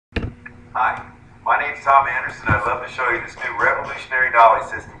Hi, my name's Tom Anderson. I'd love to show you this new revolutionary dolly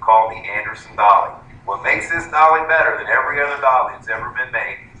system called the Anderson Dolly. What makes this dolly better than every other dolly that's ever been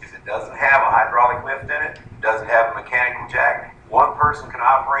made is it doesn't have a hydraulic lift in it, doesn't have a mechanical jack. One person can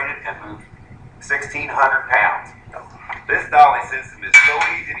operate it and move 1,600 pounds. This dolly system is so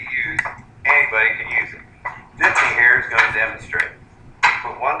easy to use, anybody can use it. Tiffany here is going to demonstrate.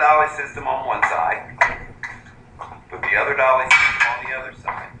 Put one dolly system on one side, put the other dolly system on the other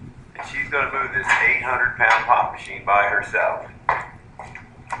side. And she's going to move this 800-pound pop machine by herself.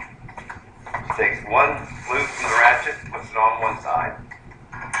 She takes one loop from the ratchet, puts it on one side.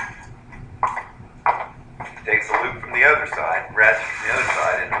 Takes a loop from the other side, ratchet from the other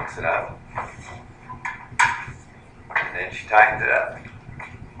side, and hooks it up. And then she tightens it up.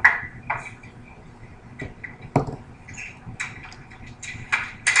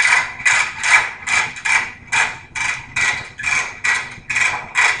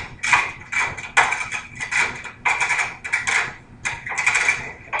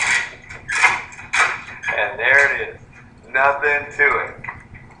 And there it is. Nothing to it.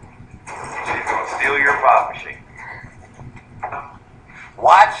 She's going to steal your pop machine.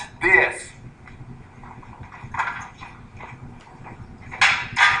 Watch this.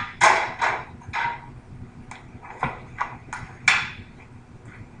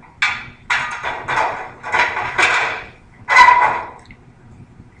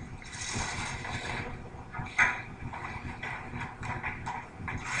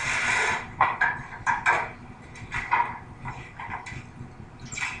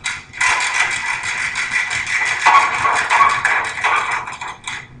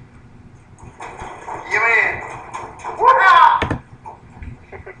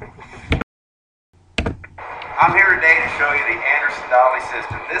 I'm here today to show you the Anderson dolly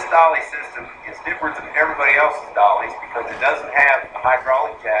system. This dolly system is different than everybody else's dollies because it doesn't have a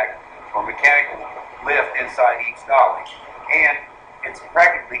hydraulic jack or mechanical lift inside each dolly. And it's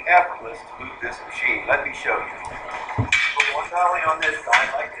practically effortless to move this machine. Let me show you. Put one dolly on this side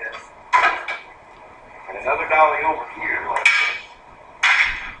like this, and another dolly over here like